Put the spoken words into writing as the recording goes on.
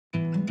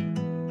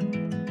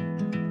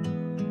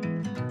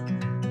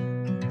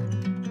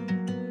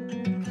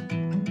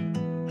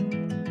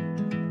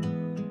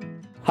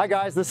Hi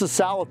guys, this is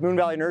Sal with Moon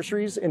Valley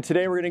Nurseries, and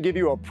today we're going to give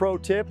you a pro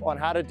tip on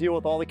how to deal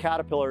with all the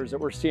caterpillars that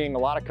we're seeing a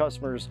lot of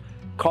customers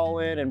call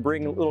in and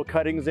bring little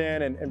cuttings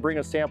in and bring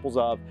us samples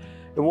of.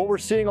 And what we're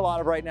seeing a lot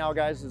of right now,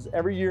 guys, is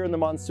every year in the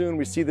monsoon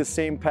we see this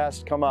same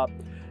pest come up.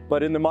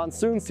 But in the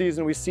monsoon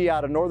season, we see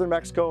out of northern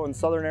Mexico and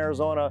southern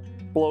Arizona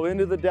blow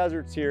into the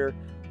deserts here,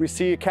 we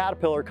see a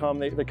caterpillar come.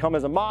 They come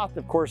as a moth,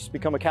 of course,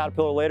 become a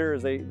caterpillar later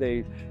as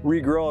they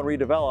regrow and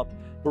redevelop.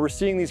 But we're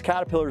seeing these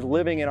caterpillars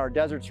living in our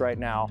deserts right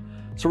now.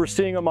 So we're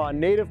seeing them on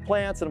native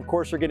plants, and of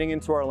course they're getting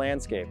into our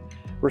landscape.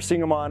 We're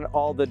seeing them on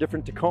all the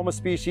different Tacoma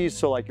species,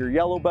 so like your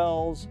yellow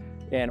bells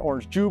and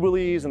orange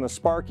jubilees and the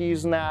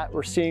sparkies and that.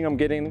 We're seeing them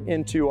getting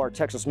into our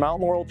Texas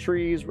mountain laurel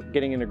trees,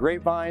 getting into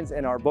grapevines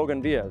and our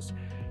bougainvilleas.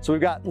 So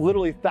we've got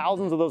literally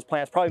thousands of those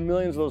plants, probably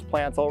millions of those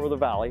plants all over the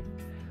valley.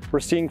 We're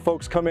seeing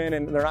folks come in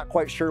and they're not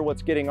quite sure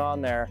what's getting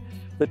on there.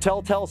 The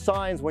telltale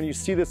signs when you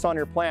see this on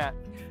your plant,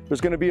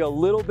 there's going to be a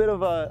little bit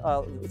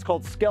of it's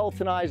called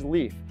skeletonized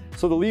leaf.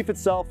 So the leaf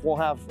itself will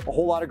have a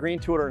whole lot of green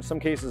to it, or in some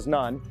cases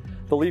none.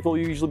 The leaf will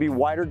usually be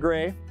white or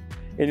gray,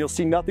 and you'll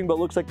see nothing but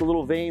looks like the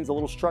little veins, the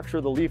little structure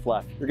of the leaf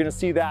left. You're gonna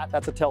see that,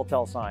 that's a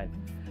telltale sign.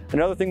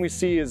 Another thing we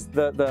see is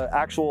the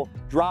actual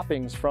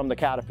droppings from the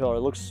caterpillar.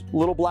 It looks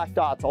little black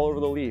dots all over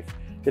the leaf.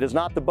 It is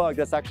not the bug,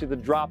 that's actually the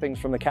droppings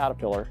from the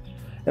caterpillar.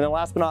 And then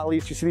last but not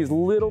least, you see these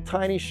little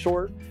tiny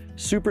short,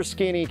 super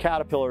skinny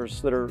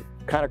caterpillars that are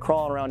kind of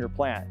crawling around your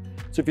plant.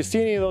 So if you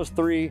see any of those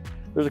three,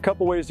 there's a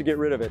couple ways to get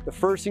rid of it. The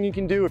first thing you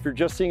can do if you're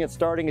just seeing it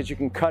starting is you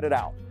can cut it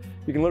out.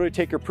 You can literally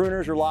take your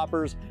pruners or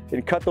loppers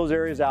and cut those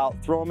areas out,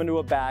 throw them into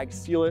a bag,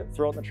 seal it,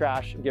 throw it in the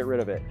trash, and get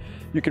rid of it.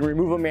 You can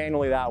remove them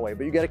manually that way,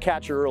 but you gotta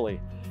catch it early.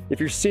 If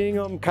you're seeing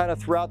them kind of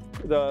throughout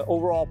the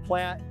overall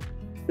plant,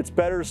 it's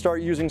better to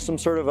start using some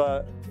sort of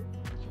a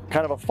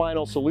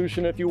final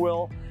solution, if you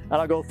will. And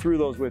I'll go through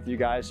those with you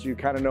guys so you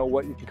kind of know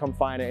what you can come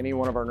find at any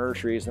one of our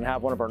nurseries and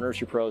have one of our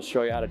nursery pros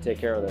show you how to take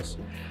care of this.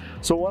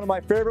 So one of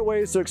my favorite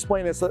ways to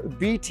explain this,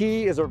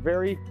 BT is a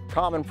very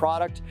common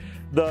product.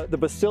 The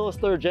Bacillus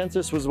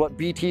thuringiensis was what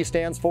BT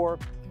stands for.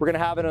 We're gonna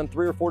have it on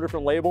 3 or 4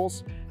 different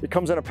labels. It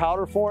comes in a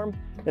powder form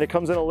and it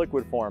comes in a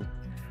liquid form.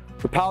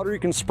 The powder you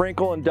can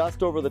sprinkle and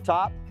dust over the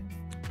top.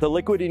 The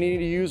liquid, you need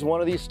to use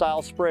one of these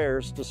style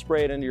sprayers to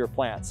spray it into your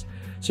plants.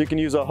 So you can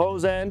use a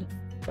hose end,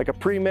 like a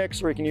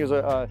premix, or you can use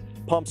a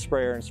pump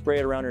sprayer and spray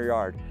it around your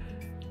yard.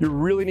 You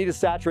really need to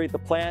saturate the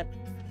plant,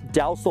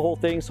 douse the whole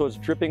thing so it's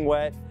dripping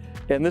wet.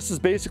 And this is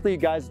basically,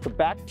 guys, the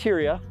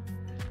bacteria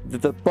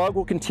that the bug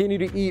will continue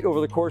to eat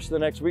over the course of the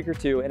next week or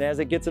two. And as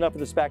it gets enough of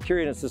this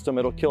bacteria in its system,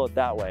 it'll kill it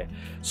that way.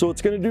 So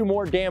it's gonna do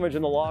more damage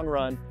in the long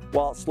run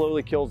while it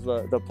slowly kills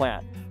the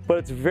plant. But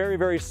it's very,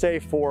 very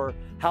safe for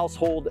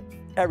household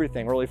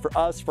everything, really, for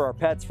us, for our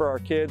pets, for our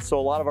kids. So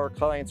a lot of our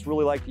clients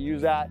really like to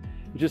use that.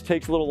 It just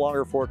takes a little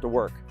longer for it to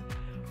work.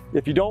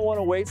 If you don't want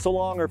to wait so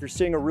long, or if you're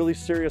seeing a really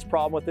serious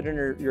problem with it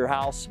in your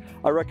house,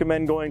 I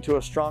recommend going to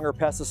a stronger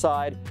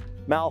pesticide.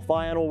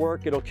 Malathion will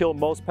work. It'll kill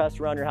most pests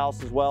around your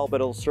house as well,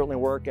 but it'll certainly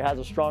work. It has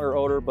a stronger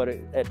odor, but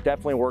it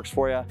definitely works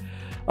for you.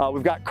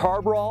 We've got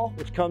Carbaryl,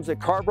 which comes at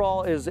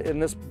Carbaryl is in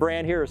this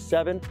brand here is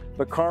 7,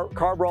 but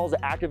Carbaryl is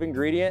the active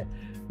ingredient.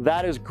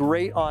 That is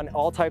great on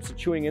all types of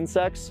chewing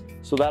insects,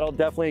 so that'll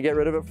definitely get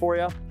rid of it for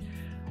you.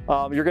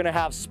 You're gonna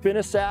have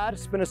spinosad.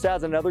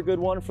 Spinosad's another good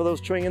one for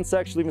those chewing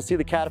insects. You'll even see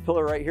the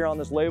caterpillar right here on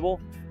this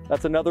label.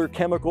 That's another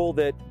chemical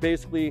that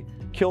basically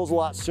kills a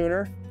lot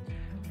sooner.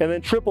 And then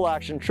triple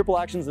action. Triple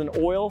action is an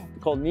oil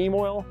called neem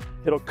oil.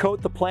 It'll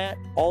coat the plant.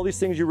 All these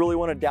things you really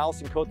wanna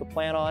douse and coat the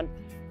plant on.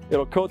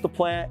 It'll coat the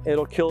plant,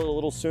 it'll kill it a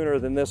little sooner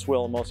than this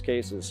will in most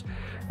cases.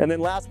 And then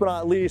last but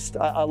not least,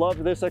 I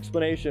love this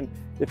explanation.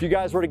 If you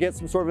guys were to get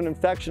some sort of an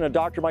infection, a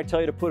doctor might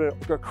tell you to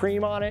put a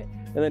cream on it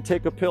and then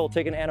take a pill,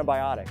 take an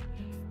antibiotic.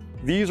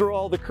 These are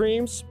all the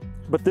creams,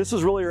 but this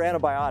is really your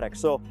antibiotic.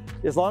 So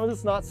as long as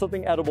it's not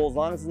something edible, as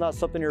long as it's not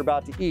something you're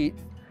about to eat,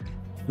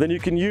 then you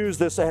can use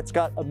this. It's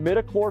got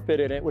imidacloprid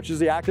in it, which is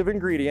the active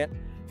ingredient.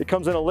 It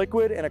comes in a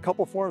liquid and a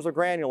couple forms of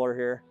granular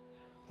here.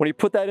 When you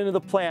put that into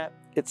the plant,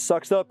 it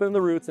sucks up in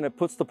the roots and it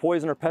puts the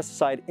poison or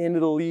pesticide into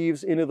the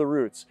leaves, into the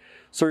roots.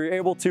 So you're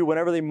able to,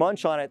 whenever they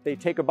munch on it, they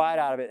take a bite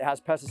out of it, it has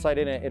pesticide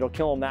in it, it'll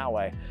kill them that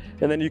way.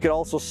 And then you can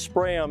also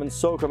spray them and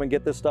soak them and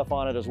get this stuff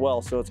on it as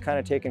well. So it's kind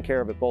of taking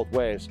care of it both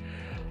ways.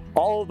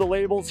 All of the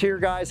labels here,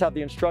 guys, have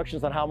the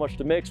instructions on how much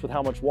to mix with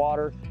how much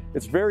water.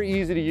 It's very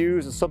easy to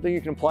use. It's something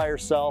you can apply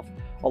yourself.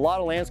 A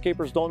lot of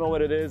landscapers don't know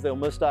what it is. They'll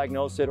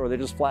misdiagnose it or they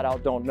just flat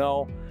out don't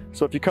know.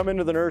 So if you come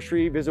into the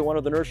nursery, visit one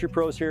of the nursery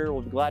pros here,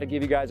 we'll be glad to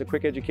give you guys a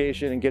quick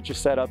education and get you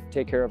set up to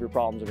take care of your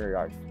problems in your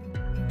yard.